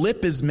 and then the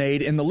lip is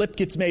made, and the lip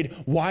gets made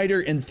wider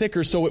and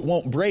thicker so it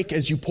won't break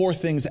as you pour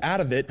things out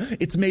of it.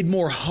 It's made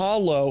more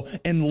hollow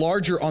and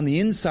larger on the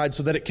inside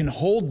so that it can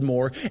hold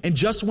more. And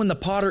just when the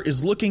potter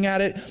is looking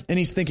at it and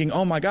he's thinking,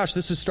 "Oh my gosh,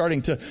 this is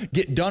starting to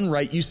get done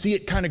right," you see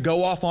it kind of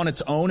go off on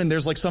its own, and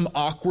there's like some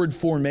awkward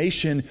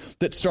formation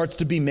that starts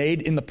to be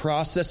made in the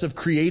process of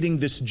creating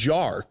this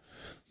jar.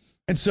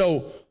 And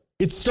so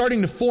it's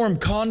starting to form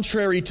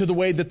contrary to the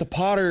way that the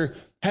potter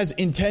has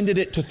intended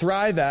it to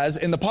thrive as.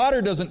 And the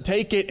potter doesn't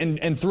take it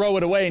and throw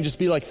it away and just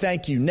be like,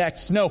 "Thank you,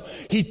 next." No,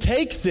 he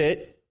takes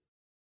it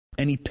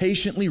and he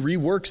patiently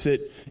reworks it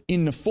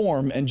into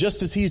form. And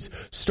just as he's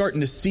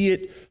starting to see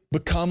it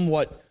become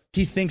what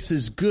he thinks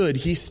is good,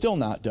 he's still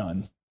not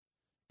done.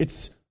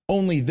 It's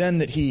only then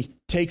that he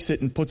takes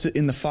it and puts it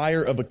in the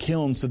fire of a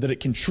kiln so that it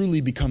can truly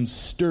become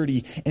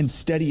sturdy and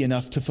steady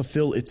enough to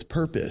fulfill its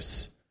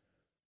purpose.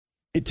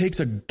 It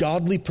takes a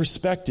godly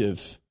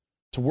perspective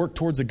to work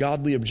towards a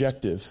godly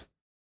objective.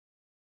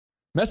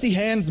 Messy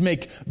hands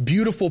make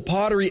beautiful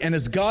pottery, and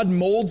as God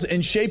molds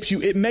and shapes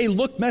you, it may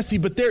look messy,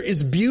 but there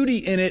is beauty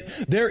in it.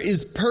 There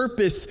is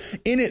purpose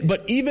in it.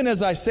 But even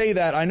as I say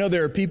that, I know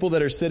there are people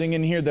that are sitting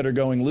in here that are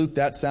going, "Luke,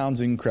 that sounds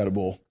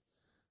incredible."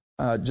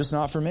 Just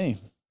not for me,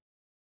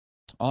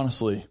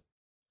 honestly.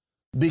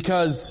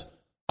 Because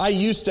I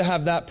used to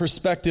have that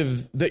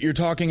perspective that you're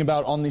talking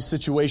about on these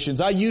situations.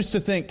 I used to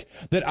think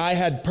that I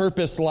had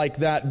purpose like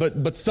that,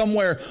 but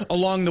somewhere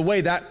along the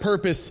way, that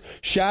purpose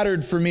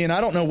shattered for me. And I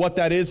don't know what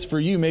that is for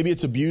you. Maybe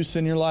it's abuse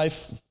in your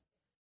life.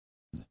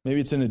 Maybe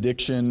it's an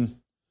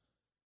addiction,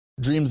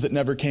 dreams that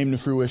never came to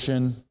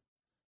fruition.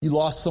 You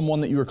lost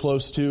someone that you were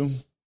close to.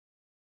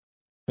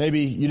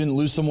 Maybe you didn't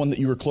lose someone that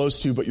you were close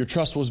to, but your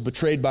trust was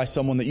betrayed by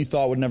someone that you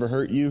thought would never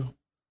hurt you.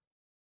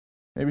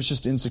 Maybe it's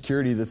just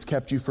insecurity that's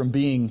kept you from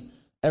being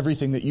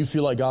everything that you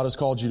feel like God has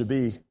called you to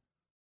be.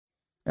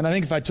 And I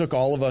think if I took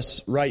all of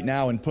us right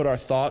now and put our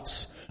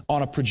thoughts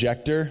on a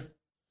projector,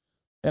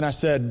 and I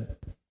said,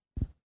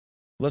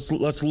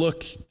 let's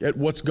look at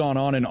what's gone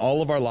on in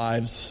all of our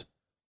lives,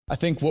 I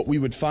think what we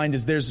would find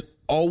is there's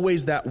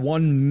always that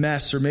one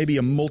mess or maybe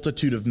a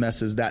multitude of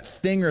messes, that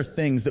thing or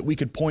things that we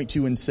could point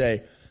to and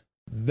say,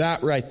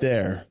 that right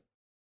there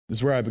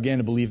is where I began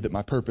to believe that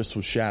my purpose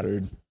was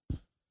shattered.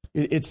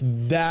 It's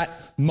that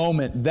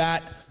moment,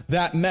 that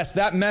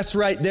mess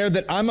right there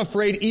that I'm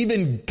afraid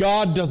even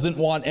God doesn't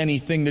want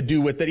anything to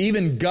do with, that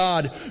even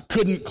God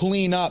couldn't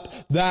clean up.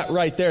 That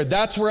right there.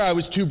 That's where I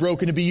was too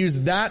broken to be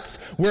used.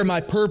 That's where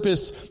my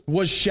purpose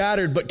was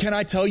shattered. But can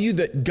I tell you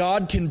that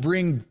God can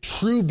bring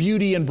true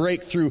beauty and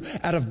breakthrough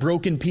out of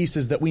broken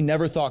pieces that we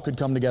never thought could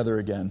come together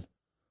again?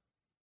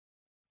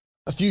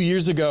 A few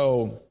years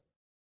ago,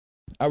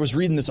 I was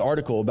reading this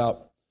article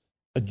about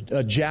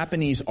a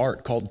Japanese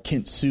art called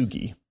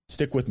kintsugi.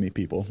 Stick with me,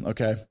 people,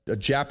 okay? A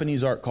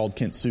Japanese art called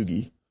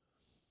kintsugi.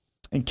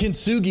 And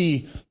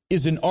kintsugi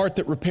is an art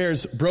that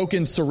repairs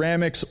broken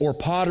ceramics or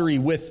pottery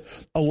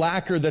with a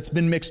lacquer that's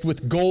been mixed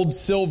with gold,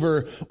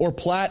 silver, or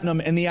platinum.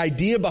 And the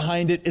idea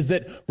behind it is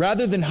that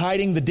rather than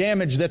hiding the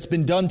damage that's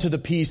been done to the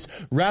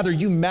piece, rather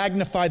you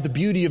magnify the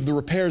beauty of the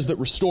repairs that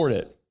restored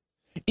it.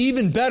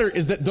 Even better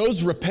is that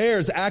those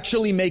repairs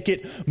actually make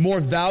it more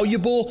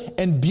valuable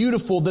and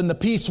beautiful than the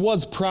piece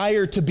was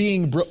prior to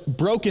being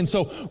broken.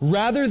 So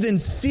rather than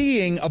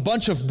seeing a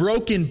bunch of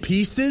broken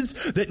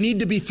pieces that need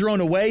to be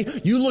thrown away,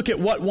 you look at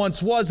what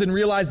once was and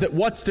realize that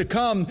what's to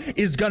come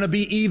is going to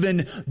be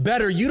even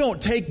better. You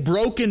don't take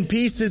broken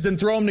pieces and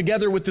throw them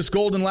together with this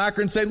golden lacquer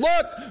and say,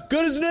 look,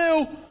 good as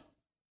new.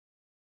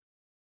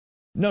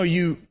 No,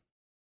 you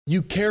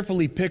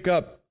carefully pick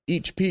up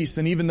each piece,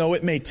 and even though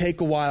it may take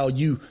a while,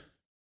 you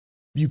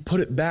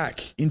put it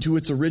back into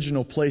its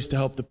original place to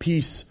help the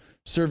piece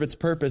serve its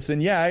purpose.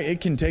 And yeah, it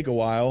can take a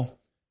while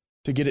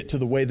to get it to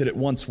the way that it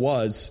once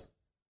was,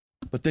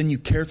 but then you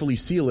carefully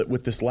seal it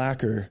with this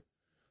lacquer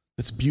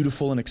that's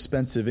beautiful and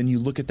expensive. And you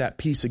look at that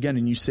piece again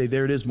and you say,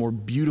 there it is, more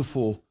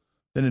beautiful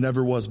than it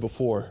ever was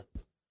before.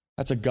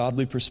 That's a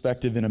godly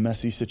perspective in a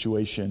messy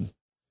situation.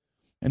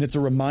 And it's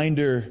a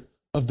reminder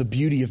of the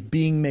beauty of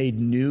being made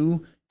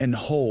new and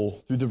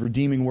whole through the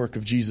redeeming work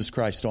of Jesus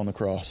Christ on the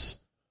cross.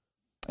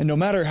 And no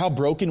matter how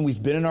broken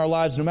we've been in our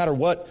lives, no matter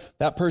what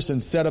that person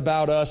said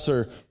about us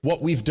or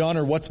what we've done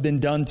or what's been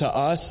done to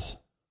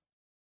us,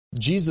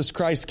 Jesus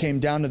Christ came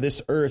down to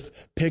this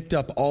earth, picked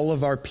up all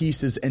of our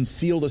pieces and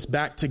sealed us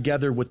back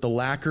together with the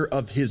lacquer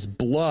of his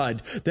blood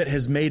that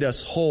has made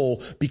us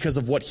whole because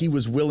of what he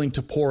was willing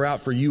to pour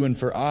out for you and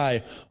for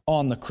I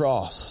on the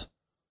cross.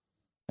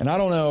 And I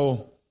don't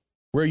know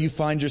where you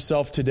find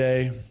yourself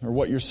today or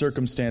what your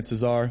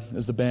circumstances are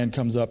as the band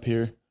comes up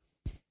here.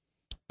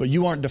 But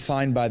you aren't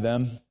defined by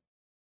them.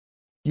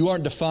 You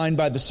aren't defined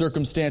by the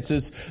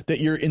circumstances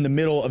that you're in the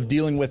middle of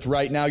dealing with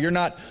right now. You're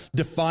not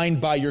defined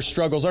by your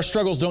struggles. Our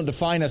struggles don't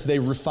define us, they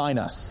refine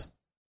us.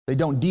 They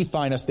don't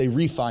define us, they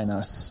refine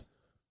us.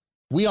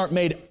 We aren't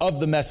made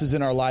of the messes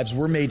in our lives.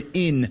 We're made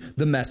in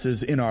the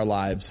messes in our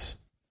lives.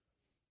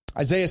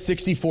 Isaiah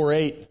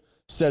 64:8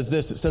 says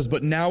this. It says,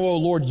 but now, O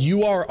Lord,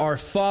 you are our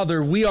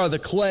Father. We are the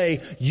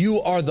clay.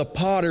 You are the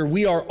potter.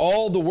 We are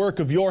all the work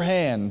of your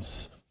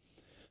hands.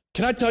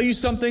 Can I tell you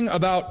something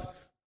about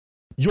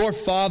your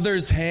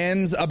Father's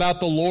hands, about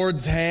the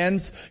Lord's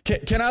hands?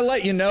 Can I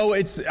let you know,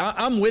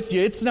 I'm with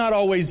you. It's not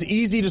always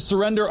easy to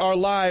surrender our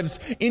lives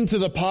into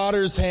the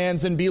potter's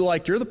hands and be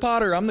like, you're the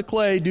potter, I'm the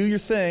clay, do your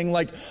thing.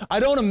 Like, I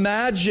don't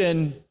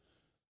imagine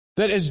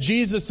that as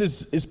Jesus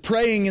is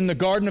praying in the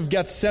Garden of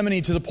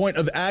Gethsemane to the point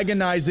of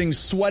agonizing,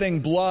 sweating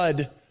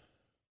blood,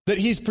 that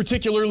he's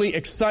particularly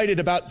excited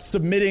about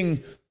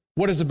submitting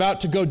what is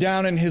about to go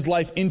down in his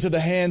life into the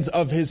hands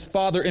of his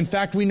Father. In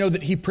fact, we know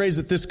that he prays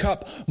that this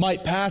cup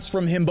might pass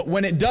from him. But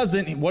when it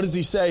doesn't, what does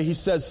he say? He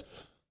says,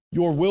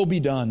 your will be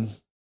done.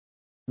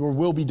 Your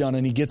will be done.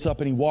 And he gets up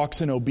and he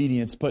walks in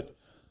obedience. But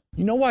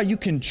you know why you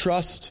can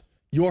trust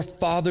your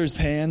Father's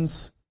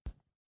hands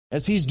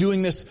as he's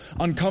doing this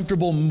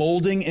uncomfortable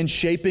molding and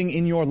shaping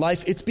in your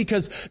life? It's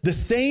because the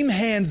same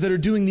hands that are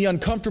doing the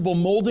uncomfortable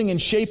molding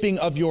and shaping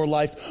of your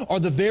life are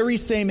the very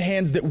same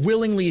hands that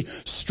willingly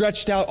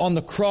stretched out on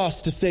the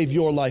cross to save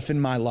your life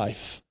and my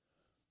life.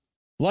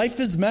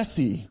 Life is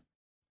messy.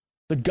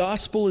 The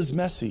gospel is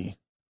messy.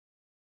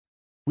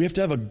 We have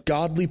to have a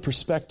godly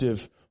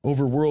perspective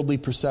over worldly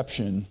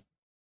perception.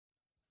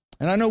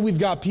 And I know we've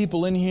got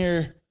people in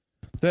here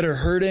that are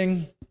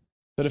hurting,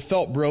 that have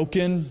felt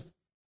broken.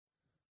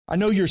 I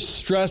know you're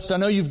stressed. I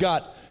know you've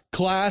got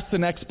class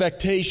and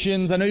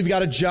expectations. I know you've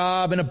got a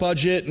job and a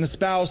budget and a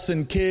spouse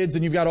and kids,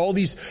 and you've got all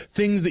these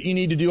things that you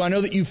need to do. I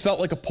know that you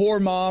felt like a poor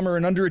mom or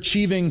an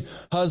underachieving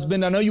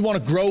husband. I know you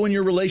want to grow in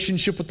your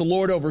relationship with the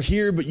Lord over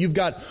here, but you've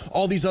got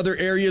all these other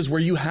areas where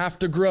you have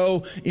to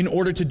grow in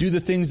order to do the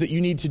things that you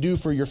need to do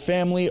for your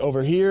family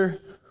over here.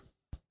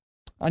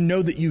 I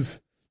know that you've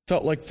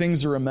felt like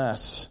things are a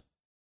mess,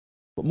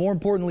 but more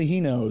importantly, he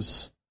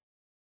knows.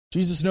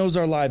 Jesus knows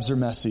our lives are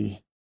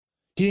messy.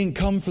 He didn't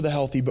come for the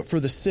healthy, but for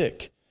the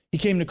sick. He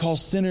came to call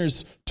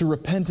sinners to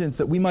repentance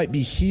that we might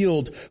be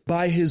healed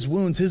by his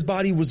wounds. His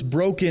body was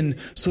broken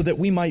so that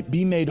we might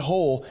be made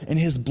whole, and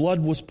his blood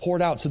was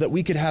poured out so that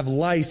we could have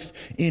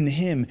life in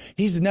him.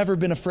 He's never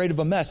been afraid of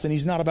a mess, and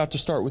he's not about to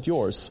start with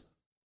yours.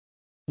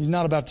 He's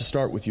not about to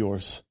start with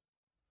yours.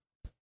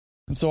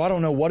 And so I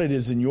don't know what it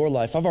is in your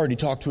life. I've already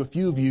talked to a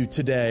few of you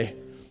today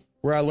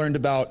where I learned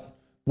about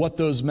what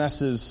those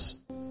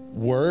messes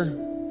were,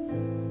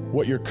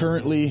 what you're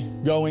currently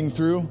going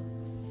through.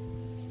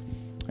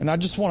 And I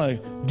just want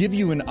to give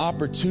you an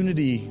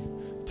opportunity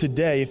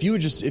today. If you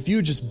would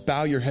just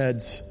bow your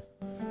heads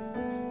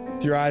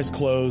with your eyes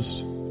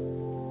closed.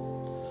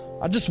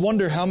 I just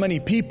wonder how many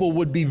people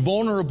would be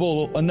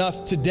vulnerable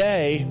enough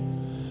today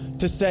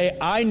to say,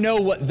 I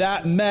know what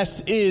that mess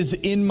is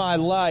in my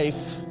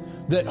life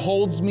that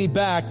holds me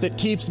back, that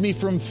keeps me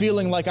from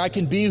feeling like I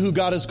can be who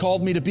God has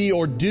called me to be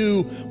or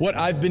do what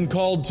I've been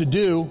called to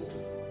do.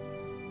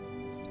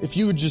 If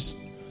you would just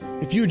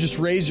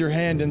raise your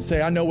hand and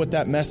say, I know what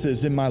that mess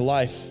is in my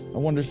life. I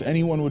wonder if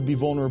anyone would be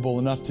vulnerable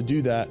enough to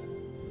do that.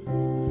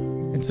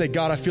 And say,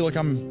 God, I feel like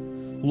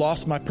I'm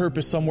lost my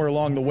purpose somewhere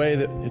along the way,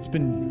 that it's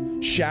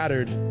been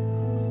shattered.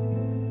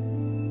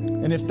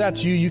 And if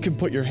that's you, you can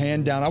put your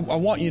hand down. I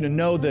want you to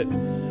know that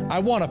I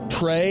want to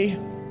pray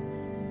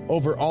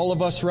over all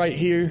of us right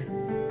here.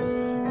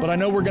 But I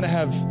know we're going to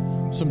have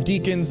some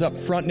deacons up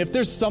front. And if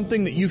there's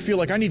something that you feel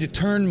like I need to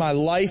turn my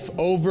life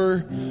over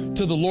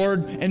to the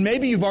Lord, and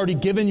maybe you've already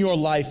given your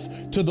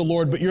life to the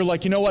Lord, but you're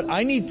like, you know what?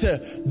 I need to,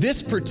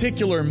 this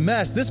particular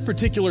mess, this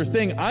particular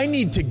thing, I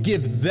need to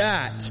give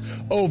that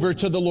over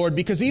to the Lord,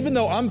 because even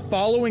though I'm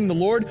following the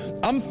Lord,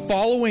 I'm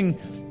following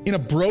in a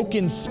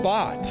broken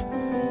spot.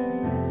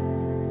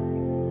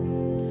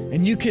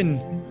 And you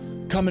can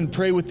come and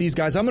pray with these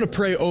guys. I'm going to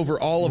pray over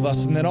all of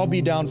us, and then I'll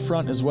be down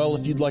front as well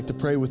if you'd like to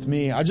pray with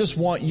me. I just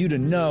want you to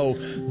know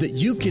that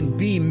you can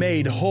be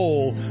made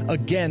whole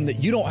again,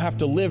 that you don't have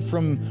to live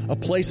from a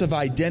place of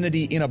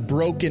identity in a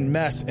broken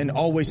mess and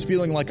always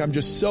feeling like I'm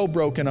just so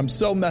broken, I'm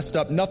so messed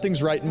up,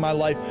 nothing's right in my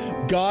life.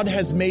 God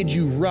has made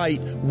you right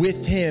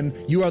with him.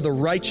 You are the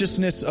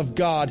righteousness of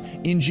God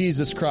in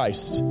Jesus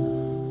Christ.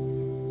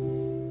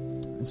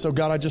 And so,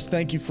 God, I just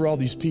thank you for all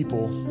these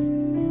people.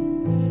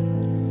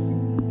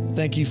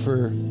 Thank you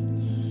for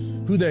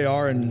who they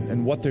are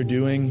and what they're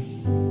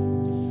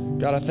doing.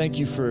 God, I thank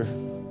you for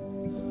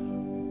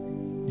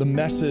the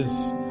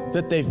messes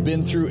that they've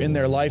been through in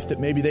their life that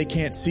maybe they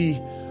can't see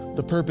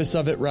the purpose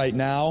of it right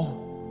now.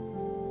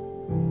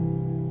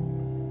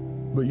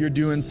 But you're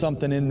doing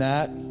something in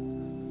that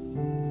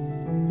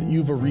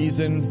you've a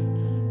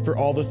reason for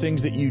all the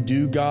things that you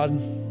do,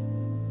 God.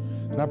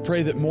 And I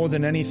pray that more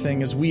than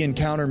anything, as we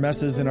encounter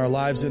messes in our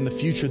lives in the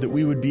future, that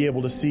we would be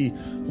able to see,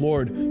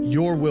 Lord,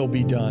 your will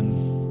be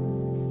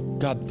done.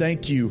 God,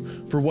 thank you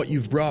for what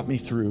you've brought me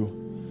through.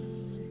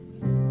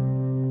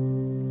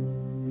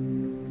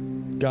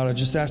 God, I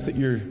just ask that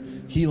your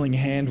healing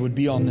hand would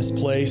be on this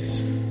place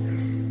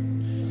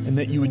and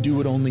that you would do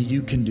what only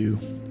you can do.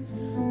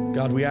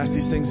 God, we ask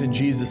these things in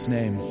Jesus'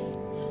 name.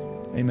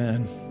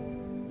 Amen.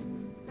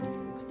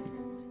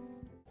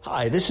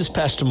 Hi, this is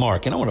Pastor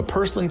Mark, and I want to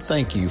personally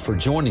thank you for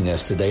joining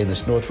us today in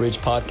this Northridge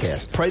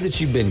podcast. Pray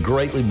that you've been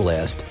greatly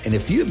blessed, and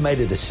if you have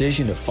made a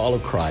decision to follow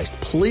Christ,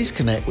 please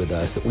connect with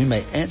us that we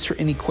may answer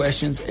any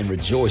questions and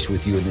rejoice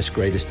with you in this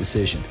greatest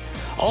decision.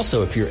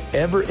 Also, if you're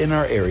ever in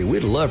our area,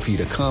 we'd love for you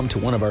to come to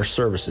one of our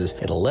services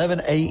at 11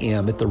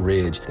 a.m. at the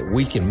Ridge, that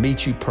we can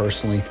meet you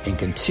personally and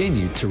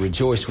continue to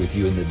rejoice with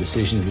you in the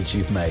decisions that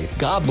you've made.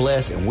 God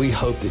bless, and we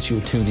hope that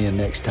you'll tune in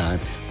next time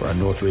for our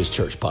Northridge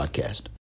Church podcast.